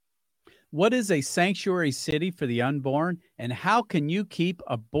What is a sanctuary city for the unborn, and how can you keep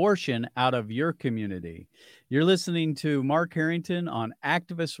abortion out of your community? You're listening to Mark Harrington on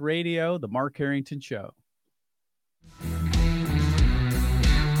Activist Radio, The Mark Harrington Show.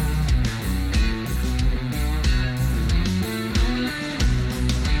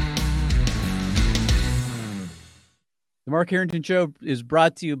 The Mark Harrington Show is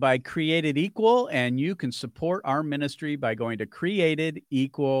brought to you by Created Equal, and you can support our ministry by going to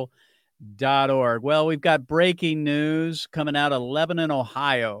createdequal.org. Well, we've got breaking news coming out of Lebanon,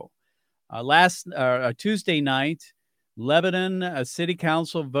 Ohio. Last Tuesday night, Lebanon City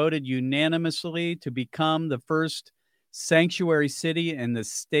Council voted unanimously to become the first sanctuary city in the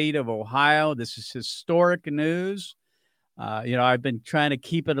state of Ohio. This is historic news. I've been trying to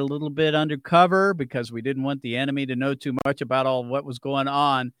keep it a little bit undercover because we didn't want the enemy to know too much about all what was going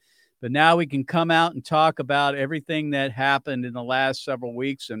on. But now we can come out and talk about everything that happened in the last several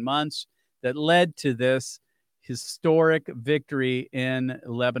weeks and months that led to this historic victory in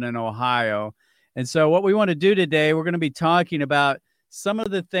Lebanon, Ohio. And so what we want to do today, we're going to be talking about some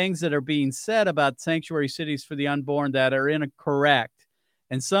of the things that are being said about sanctuary cities for the unborn that are incorrect,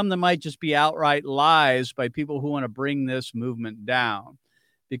 and some that might just be outright lies by people who want to bring this movement down.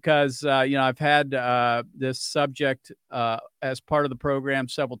 Because, I've had this subject as part of the program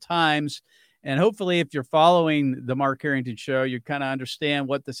several times. And hopefully, if you're following the Mark Harrington Show, you kind of understand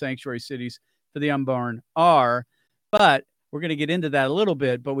what the sanctuary cities for the unborn are. But we're going to get into that a little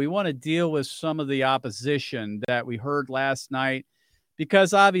bit. But we want to deal with some of the opposition that we heard last night,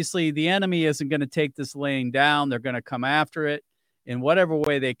 because obviously the enemy isn't going to take this laying down. They're going to come after it in whatever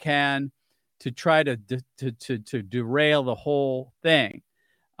way they can to try to derail the whole thing.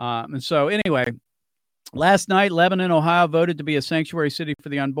 And so anyway, last night, Lebanon, Ohio voted to be a sanctuary city for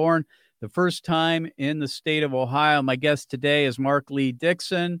the unborn, the first time in the state of Ohio. My guest today is Mark Lee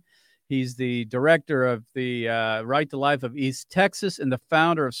Dickson. He's the director of the Right to Life of East Texas and the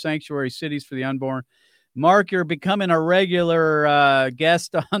founder of Sanctuary Cities for the Unborn. Mark, you're becoming a regular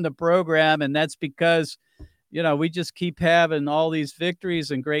guest on the program, and that's because we just keep having all these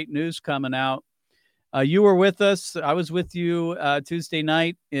victories and great news coming out. You were with us. I was with you Tuesday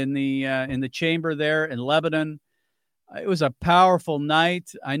night in the chamber there in Lebanon. It was a powerful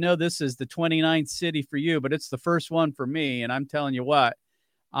night. I know this is the 29th city for you, but it's the first one for me. And I'm telling you what,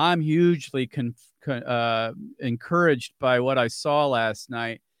 I'm hugely encouraged by what I saw last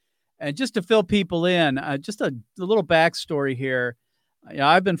night. And just to fill people in, just a little backstory here.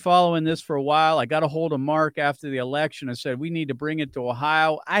 I've been following this for a while. I got a hold of Mark after the election and said, we need to bring it to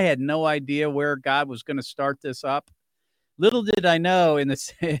Ohio. I had no idea where God was going to start this up. Little did I know in the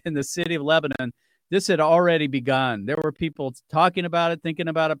city of Lebanon, this had already begun. There were people talking about it, thinking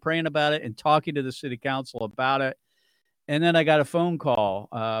about it, praying about it, and talking to the city council about it. And then I got a phone call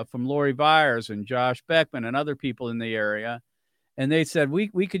from Lori Byers and Josh Beckman and other people in the area. And they said,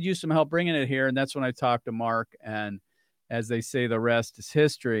 we could use some help bringing it here. And that's when I talked to Mark, and as they say, the rest is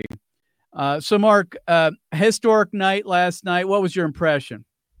history. So, Mark, historic night last night. What was your impression?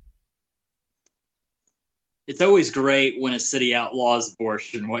 It's always great when a city outlaws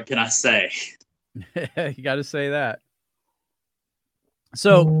abortion. What can I say? You got to say that.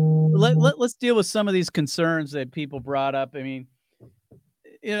 So let's deal with some of these concerns that people brought up. I mean,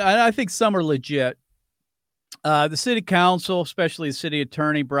 I think some are legit. The city council, especially the city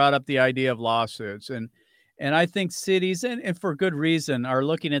attorney, brought up the idea of lawsuits. And I think cities, and for good reason, are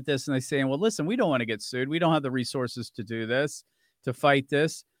looking at this and they're saying, well, listen, we don't want to get sued. We don't have the resources to do this, to fight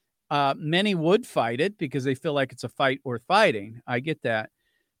this. Many would fight it because they feel like it's a fight worth fighting. I get that.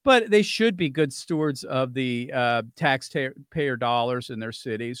 But they should be good stewards of the taxpayer dollars in their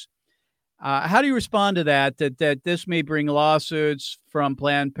cities. How do you respond to that this may bring lawsuits from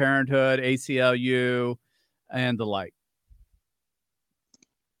Planned Parenthood, ACLU, and the like?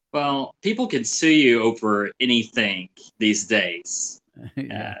 Well, people can sue you over anything these days.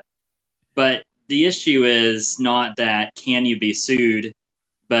 Yeah. But the issue is not that can you be sued,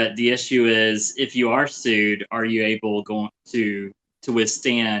 but the issue is if you are sued, are you able to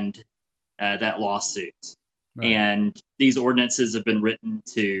withstand that lawsuit? Right. And these ordinances have been written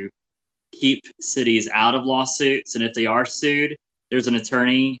to keep cities out of lawsuits. And if they are sued, there's an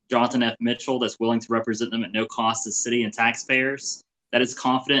attorney, Jonathan F. Mitchell, that's willing to represent them at no cost to the city and taxpayers, that is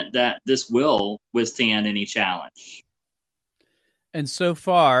confident that this will withstand any challenge. And so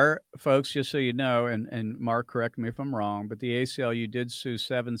far, folks, just so you know, and Mark, correct me if I'm wrong, but the ACLU did sue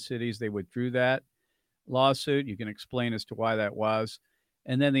 7 cities. They withdrew that lawsuit. You can explain as to why that was.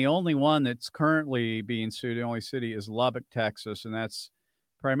 And then the only one that's currently being sued, the only city, is Lubbock, Texas. And that's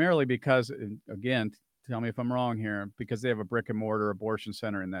primarily because, again, tell me if I'm wrong here, because they have a brick and mortar abortion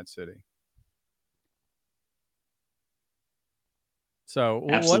center in that city. So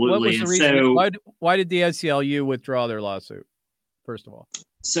what Absolutely. was the And reason? so, Why did the ACLU withdraw their lawsuit? First of all,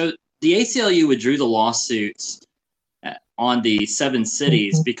 so the ACLU withdrew the lawsuits on the 7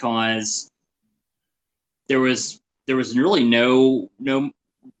 cities because there was really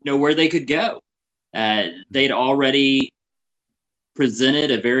nowhere they could go. They'd already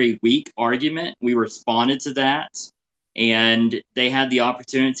presented a very weak argument. We responded to that, and they had the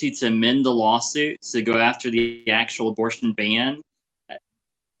opportunity to amend the lawsuit to go after the actual abortion ban.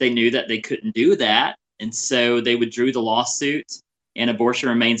 They knew that they couldn't do that, and so they withdrew the lawsuit, and abortion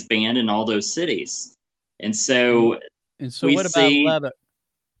remains banned in all those cities. And so we what about see Lubbock?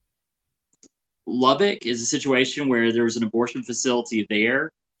 Lubbock is a situation where there was an abortion facility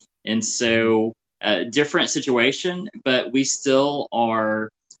there. And so, different situation, but we still are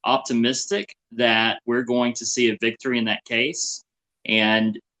optimistic that we're going to see a victory in that case.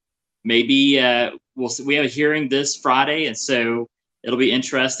 And maybe we'll see. We have a hearing this Friday, and so it'll be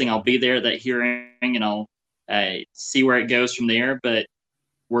interesting. I'll be there at that hearing, and I'll see where it goes from there. But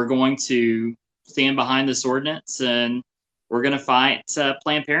we're going to stand behind this ordinance, and we're going to fight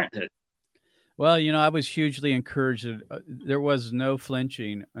Planned Parenthood. Well, I was hugely encouraged. There was no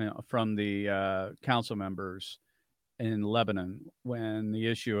flinching from the council members in Lebanon when the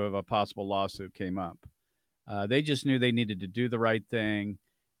issue of a possible lawsuit came up. They just knew they needed to do the right thing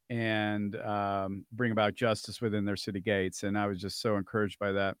and bring about justice within their city gates. And I was just so encouraged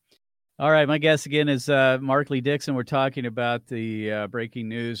by that. All right. My guest again is Mark Lee Dickson. We're talking about the breaking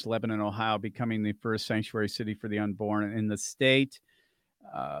news, Lebanon, Ohio, becoming the first sanctuary city for the unborn in the state.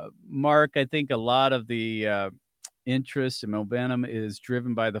 Mark, I think a lot of the interest and momentum is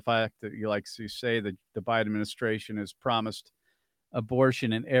driven by the fact that, like you say, the Biden administration has promised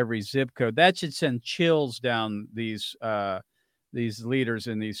abortion in every zip code. That should send chills down these leaders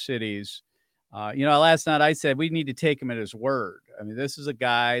in these cities. Last night I said we need to take him at his word. I mean, this is a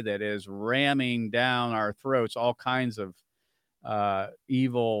guy that is ramming down our throats all kinds of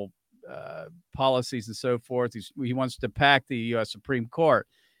evil policies and so forth. He wants to pack the U.S. Supreme Court.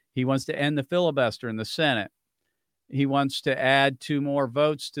 He wants to end the filibuster in the Senate. He wants to add 2 more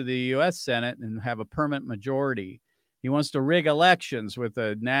votes to the U.S. Senate and have a permanent majority. He wants to rig elections with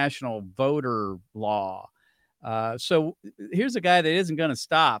a national voter law. So here's a guy that isn't going to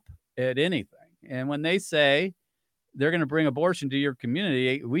stop at anything. And when they say they're going to bring abortion to your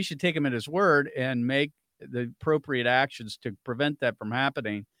community, we should take him at his word and make the appropriate actions to prevent that from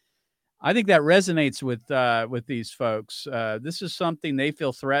happening. I think that resonates with these folks. This is something they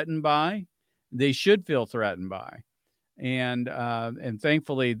feel threatened by. They should feel threatened by, and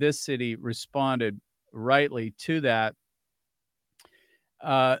thankfully, this city responded rightly to that.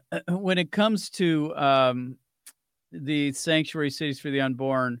 When it comes to the sanctuary cities for the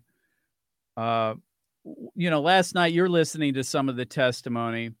unborn, last night you're listening to some of the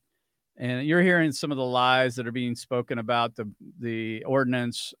testimony. And you're hearing some of the lies that are being spoken about the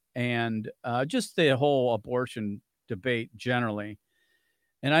ordinance and just the whole abortion debate generally.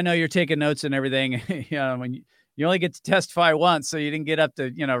 And I know you're taking notes and everything. When you only get to testify once, so you didn't get up to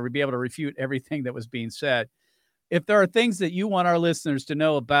be able to refute everything that was being said. If there are things that you want our listeners to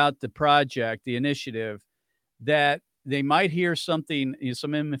know about the project, the initiative, that they might hear something,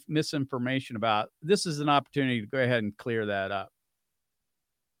 some misinformation about, this is an opportunity to go ahead and clear that up.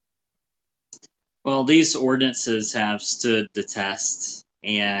 Well, these ordinances have stood the test.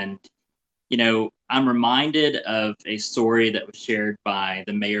 And, I'm reminded of a story that was shared by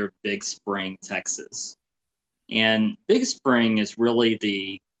the mayor of Big Spring, Texas. And Big Spring is really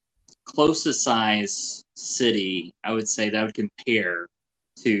the closest size city, I would say, that would compare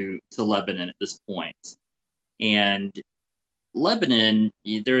to Lebanon at this point. And Lebanon,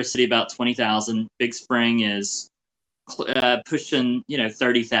 they're a city about 20,000. Big Spring is pushing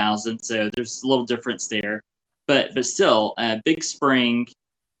 30,000, so there's a little difference there, but still, Big Spring,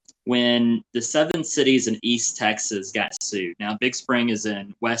 when the 7 cities in East Texas got sued. Now Big Spring is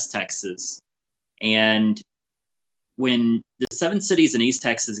in West Texas, and when the 7 cities in East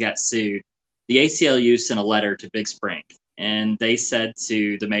Texas got sued, the ACLU sent a letter to Big Spring, and they said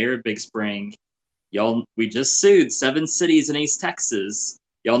to the mayor of Big Spring, y'all, we just sued 7 cities in East Texas,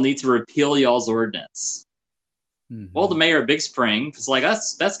 y'all need to repeal y'all's ordinance. Well, the mayor of Big Spring was like,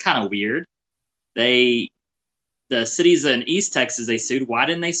 that's kind of weird. The cities in East Texas they sued, why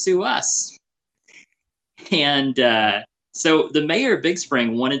didn't they sue us? And so the mayor of Big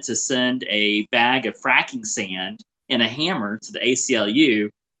Spring wanted to send a bag of fracking sand and a hammer to the ACLU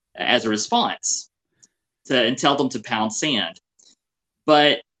as a response and tell them to pound sand.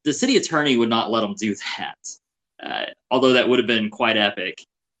 But the city attorney would not let them do that, although that would have been quite epic.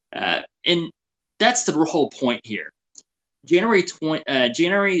 And that's the whole point here. January of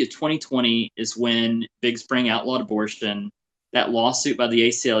 2020 is when Big Spring outlawed abortion. That lawsuit by the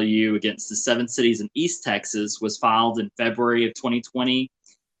ACLU against the 7 cities in East Texas was filed in February of 2020,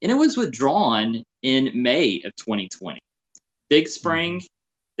 and it was withdrawn in May of 2020. Big Spring,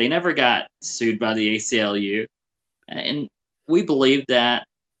 they never got sued by the ACLU, and we believe that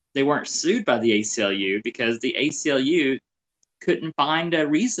they weren't sued by the ACLU because the ACLU couldn't find a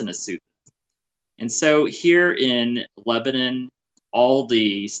reason to sue. And so here in Lebanon, all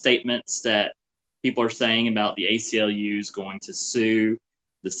the statements that people are saying about the ACLU is going to sue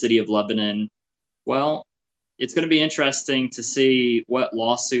the city of Lebanon, well, it's going to be interesting to see what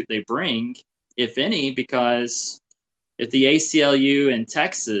lawsuit they bring, if any, because if the ACLU in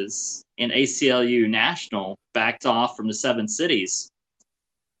Texas and ACLU National backed off from the 7 cities,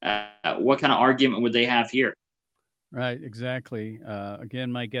 what kind of argument would they have here? Right, exactly. Again,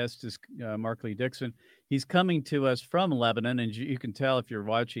 my guest is Mark Lee Dickson. He's coming to us from Lebanon, and you can tell if you're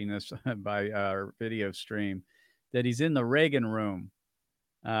watching this by our video stream that he's in the Reagan Room.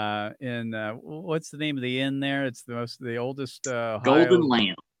 What's the name of the inn there? It's the oldest Ohio. Golden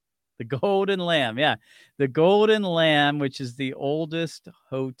Lamb. The Golden Lamb, yeah, the Golden Lamb, which is the oldest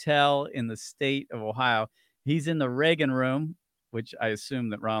hotel in the state of Ohio. He's in the Reagan Room, which I assume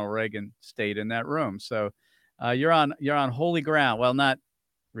that Ronald Reagan stayed in that room. So. You're on holy ground. Well, not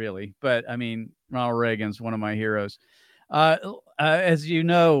really, but I mean, Ronald Reagan's one of my heroes. As you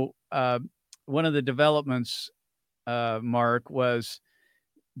know, one of the developments, Mark, was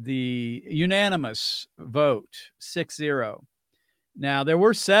the unanimous vote, 6-0. Now, there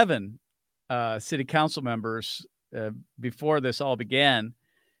were 7 city council members before this all began,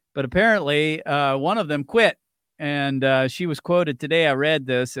 but apparently one of them quit. And she was quoted today. I read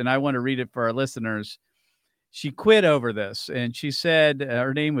this, and I want to read it for our listeners. She quit over this, and she said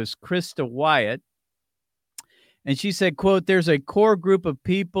her name was Krista Wyatt, and she said, quote, "There's a core group of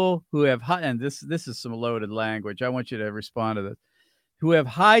people who have," and this is some loaded language. I want you to respond to this, "who have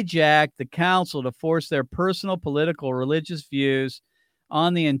hijacked the council to force their personal, political, religious views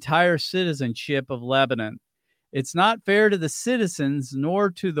on the entire citizenship of Lebanon. It's not fair to the citizens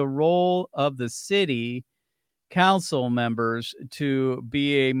nor to the role of the city council members to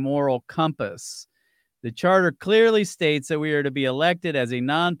be a moral compass. The charter clearly states that we are to be elected as a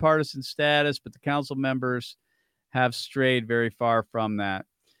nonpartisan status, but the council members have strayed very far from that."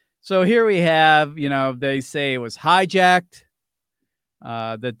 So here we have, they say it was hijacked,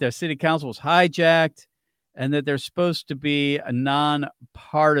 that their city council was hijacked, and that they're supposed to be a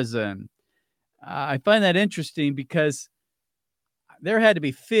nonpartisan. I find that interesting because there had to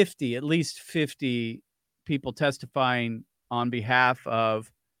be at least 50 people testifying on behalf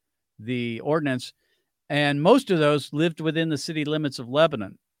of the ordinance. And most of those lived within the city limits of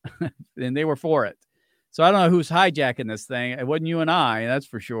Lebanon, and they were for it. So I don't know who's hijacking this thing. It wasn't you and I, that's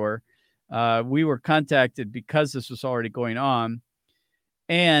for sure. We were contacted because this was already going on.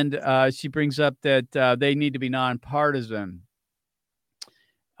 And she brings up that they need to be nonpartisan.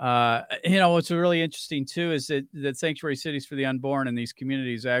 What's really interesting, too, is that Sanctuary Cities for the Unborn in these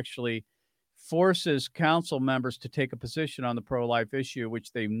communities actually forces council members to take a position on the pro-life issue,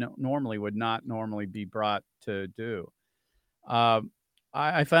 which they normally would not normally be brought to do.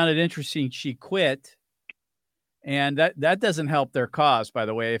 I found it interesting she quit, and that doesn't help their cause, by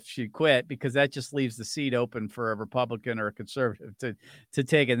the way, if she quit, because that just leaves the seat open for a Republican or a conservative to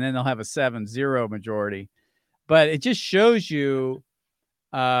take it, and then they'll have a 7-0 majority. But it just shows you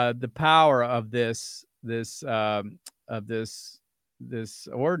the power of this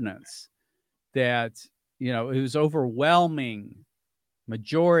ordinance. That, it was overwhelming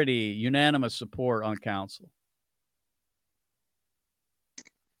majority, unanimous support on council.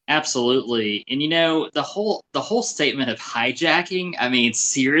 Absolutely. And the whole statement of hijacking, I mean,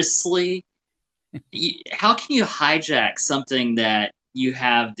 seriously, how can you hijack something that you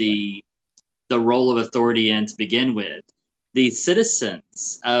have the role of authority in to begin with? The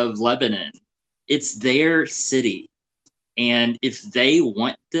citizens of Lebanon, it's their city. And if they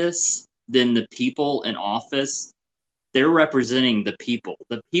want this, then the people in office, they're representing the people.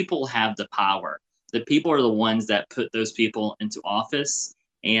 The people have the power. The people are the ones that put those people into office.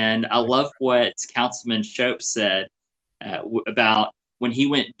 And I love what Councilman Shope said about when he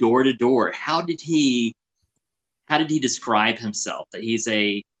went door to door. How did he describe himself? That he's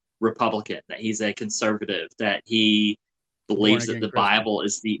a Republican, that he's a conservative, that he believes that the Bible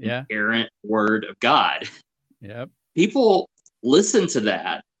is the inerrant word of God. Yep. People listen to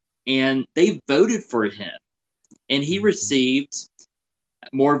that, and they voted for him. And he received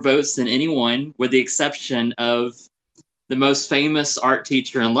more votes than anyone, with the exception of the most famous art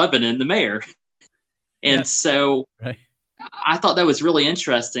teacher in Lebanon, the mayor. And so I thought that was really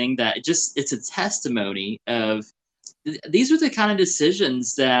interesting. That it's a testimony of these are the kind of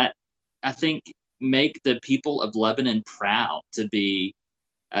decisions that I think make the people of Lebanon proud to be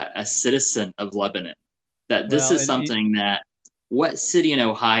a citizen of Lebanon. That this Well, is something that what city in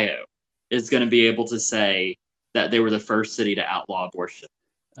Ohio is going to be able to say that they were the first city to outlaw abortion?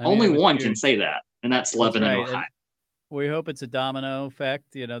 I mean, Only it was one can huge. say that, and that's That's Lebanon, right. Ohio. And we hope it's a domino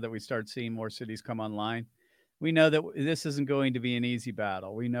effect, that we start seeing more cities come online. We know that this isn't going to be an easy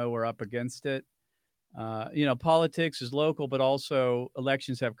battle. We know we're up against it. Politics is local, but also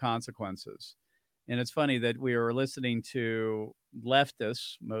elections have consequences. And it's funny that we were listening to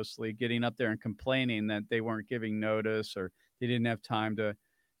leftists mostly getting up there and complaining that they weren't giving notice or they didn't have time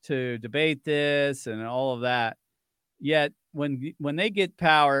to debate this and all of that. Yet when they get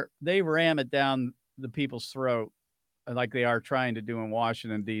power, they ram it down the people's throat like they are trying to do in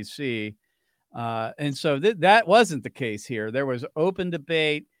Washington D.C. And so that wasn't the case here. There was open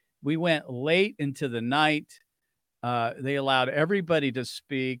debate. We went late into the night. They allowed everybody to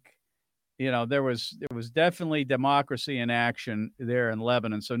speak. There was definitely democracy in action there in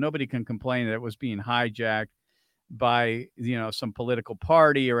Lebanon. So nobody can complain that it was being hijacked by some political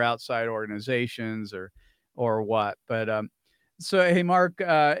party or outside organizations or what. But so hey, Mark,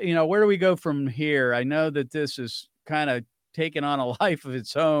 where do we go from here? I know that this is kind of taking on a life of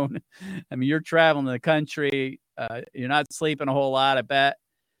its own. I mean, you're traveling the country. You're not sleeping a whole lot, I bet.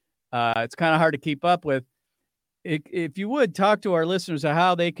 It's kind of hard to keep up with. If you would talk to our listeners of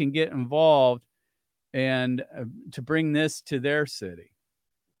how they can get involved and to bring this to their city.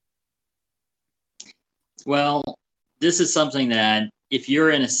 Well, this is something that if you're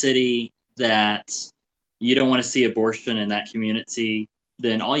in a city that you don't want to see abortion in that community,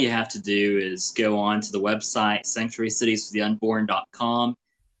 then all you have to do is go on to the website, sanctuarycitiesfortheunborn.com,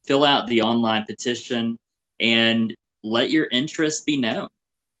 fill out the online petition, and let your interest be known.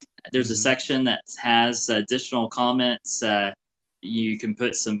 There's a section that has additional comments. You can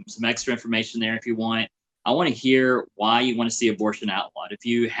put some extra information there if you want. I want to hear why you want to see abortion outlawed. If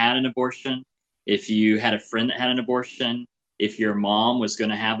you had an abortion, if you had a friend that had an abortion, if your mom was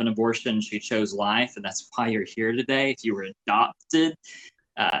going to have an abortion and she chose life, and that's why you're here today, if you were adopted,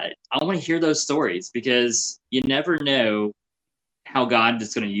 I want to hear those stories because you never know how God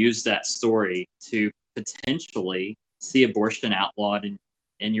is going to use that story to potentially see abortion outlawed in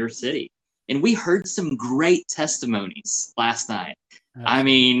your city. And we heard some great testimonies last night. Absolutely. I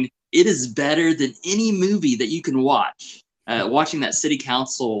mean, it is better than any movie that you can watch. Watching that city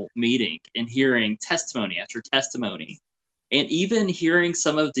council meeting and hearing testimony after testimony, and even hearing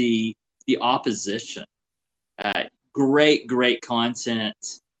some of the opposition. Great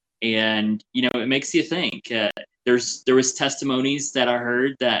content, and it makes you think. There was testimonies that I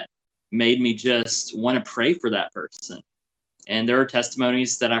heard that made me just want to pray for that person, and there are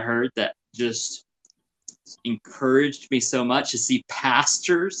testimonies that I heard that just encouraged me so much to see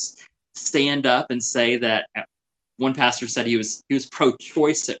pastors stand up and say that. One pastor said he was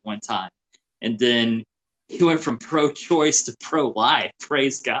pro-choice at one time, and then he went from pro-choice to pro-life.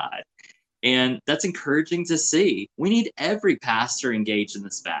 Praise God. And that's encouraging to see. We need every pastor engaged in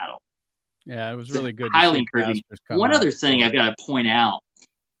this battle. Yeah, it was really good. Highly encouraging. One other thing I've got to point out,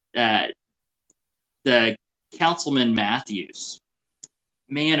 the Councilman Matthews,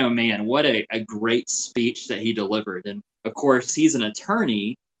 man, oh man, what a great speech that he delivered. And of course, he's an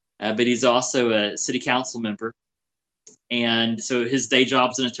attorney, but he's also a city council member. And so his day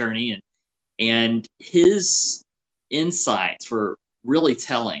job's an attorney, and his insights were really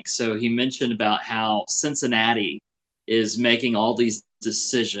telling. So he mentioned about how Cincinnati is making all these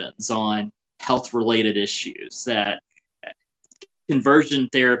decisions on health-related issues, that conversion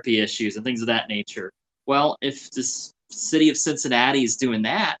therapy issues and things of that nature. Well, if the city of Cincinnati is doing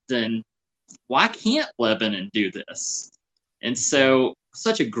that, then why can't Lebanon do this? And so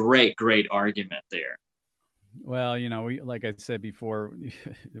such a great argument there. Well, like I said before,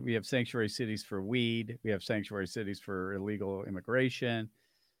 we have sanctuary cities for weed. We have sanctuary cities for illegal immigration,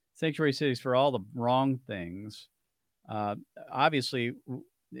 sanctuary cities for all the wrong things. Obviously,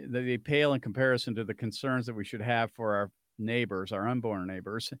 they pale in comparison to the concerns that we should have for our neighbors, our unborn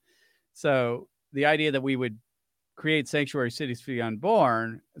neighbors. So the idea that we would create sanctuary cities for the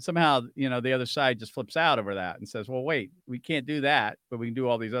unborn, somehow, the other side just flips out over that and says, well, wait, we can't do that, but we can do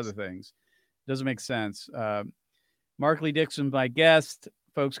all these other things. Doesn't make sense. Mark Lee Dickson, my guest.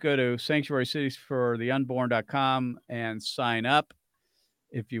 Folks, go to sanctuarycitiesfortheunborn.com and sign up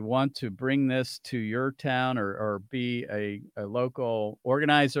if you want to bring this to your town or be a local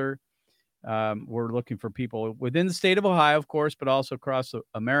organizer. We're looking for people within the state of Ohio, of course, but also across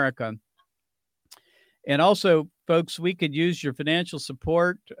America. And also, folks, we could use your financial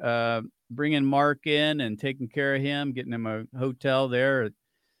support, bringing Mark in and taking care of him, getting him a hotel there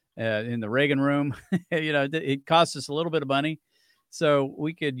in the Reagan room. It costs us a little bit of money. So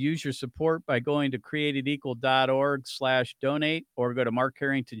we could use your support by going to createdequal.org/donate, or go to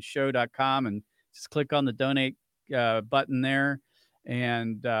markharringtonshow.com and just click on the donate button there,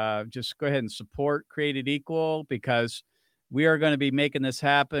 and just go ahead and support Created Equal, because we are going to be making this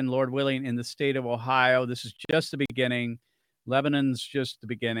happen, Lord willing, in the state of Ohio. This is just the beginning. Lebanon's just the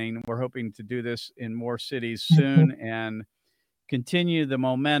beginning. We're hoping to do this in more cities soon and continue the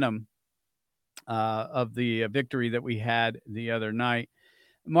momentum of the victory that we had the other night.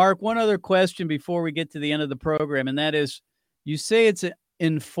 Mark, one other question before we get to the end of the program, and that is, you say it's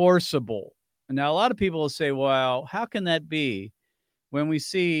enforceable. Now, a lot of people will say, well, how can that be when we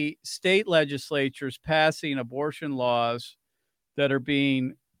see state legislatures passing abortion laws that are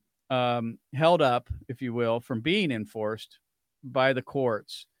being held up, if you will, from being enforced by the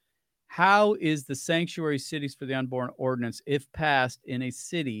courts? How is the Sanctuary Cities for the Unborn ordinance, if passed in a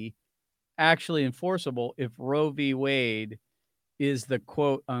city, actually enforceable if Roe v. Wade is the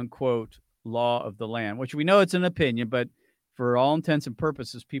quote unquote law of the land, which we know it's an opinion, but for all intents and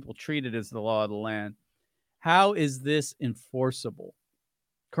purposes, people treat it as the law of the land. How is this enforceable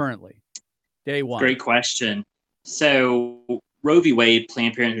currently? Day one. Great question. So Roe v. Wade,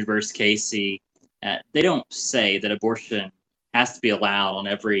 Planned Parenthood versus Casey, they don't say that abortion has to be allowed on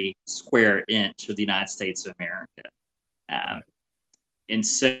every square inch of the United States of America. And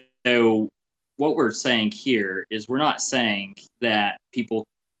so what we're saying here is, we're not saying that people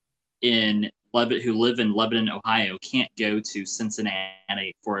who live in Lebanon, Ohio, can't go to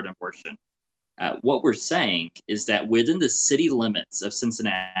Cincinnati for an abortion. What we're saying is that within the city limits of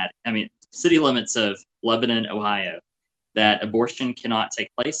city limits of Lebanon, Ohio, that abortion cannot take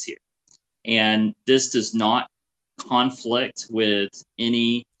place here. And this does not conflict with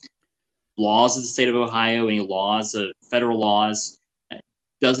any laws of the state of Ohio, any laws of federal laws.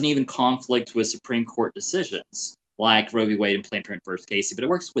 Doesn't even conflict with Supreme Court decisions like Roe v. Wade and Planned Parenthood versus Casey, but it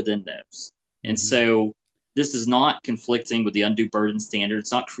works within those. And so this is not conflicting with the undue burden standard.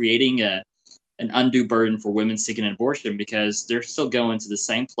 It's not creating an undue burden for women seeking an abortion, because they're still going to the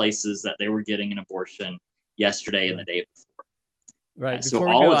same places that they were getting an abortion yesterday and the day before. Right. Before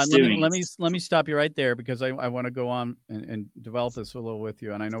we go on, let me stop you right there, because I want to go on and develop this a little with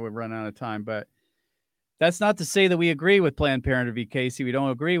you. And I know we've run out of time, but that's not to say that we agree with Planned Parenthood v. Casey. We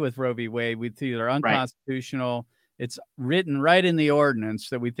don't agree with Roe v. Wade. We think they're unconstitutional. Right. It's written right in the ordinance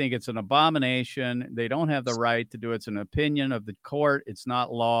that we think it's an abomination. They don't have the right to do it. It's an opinion of the court. It's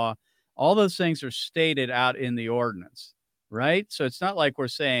not law. All those things are stated out in the ordinance, right? So it's not like we're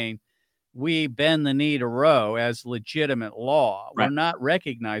saying we bend the knee to Roe as legitimate law. Right. We're not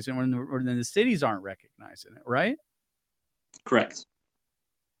recognizing, when the cities aren't recognizing it, right? Correct.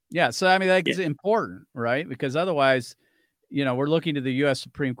 Yeah. So, I mean, it's important, right? Because otherwise, we're looking to the U.S.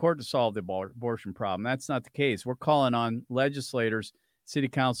 Supreme Court to solve the abortion problem. That's not the case. We're calling on legislators, city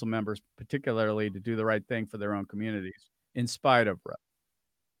council members, particularly, to do the right thing for their own communities, in spite of Roe.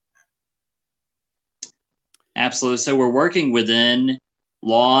 Absolutely. So we're working within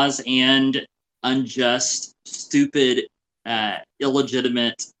laws and unjust, stupid,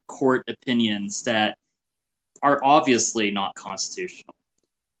 illegitimate court opinions that are obviously not constitutional.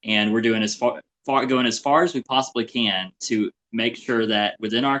 And we're doing going as far as we possibly can to make sure that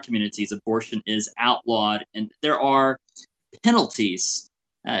within our communities, abortion is outlawed, and there are penalties.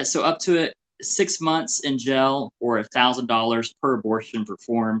 So up to 6 months in jail or $1,000 per abortion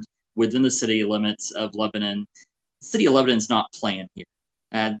performed within the city limits of Lebanon. The city of Lebanon is not playing here.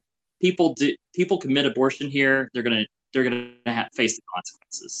 People commit abortion here. They're gonna face the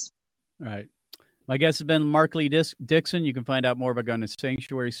consequences. All right. My guest has been Mark Lee Dickson. You can find out more by going to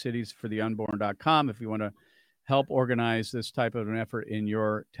sanctuarycitiesfortheunborn.com if you want to help organize this type of an effort in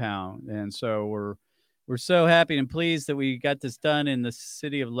your town. And so we're so happy and pleased that we got this done in the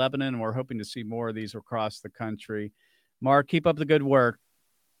city of Lebanon, and we're hoping to see more of these across the country. Mark, keep up the good work.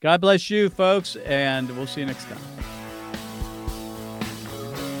 God bless you, folks, and we'll see you next time.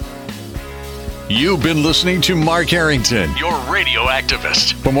 You've been listening to Mark Harrington, your radio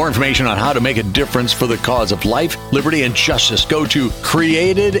activist. For more information on how to make a difference for the cause of life, liberty, and justice, go to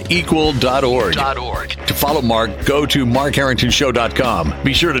createdequal.org. To follow Mark, go to markharringtonshow.com.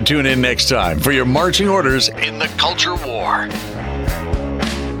 Be sure to tune in next time for your marching orders in the culture war.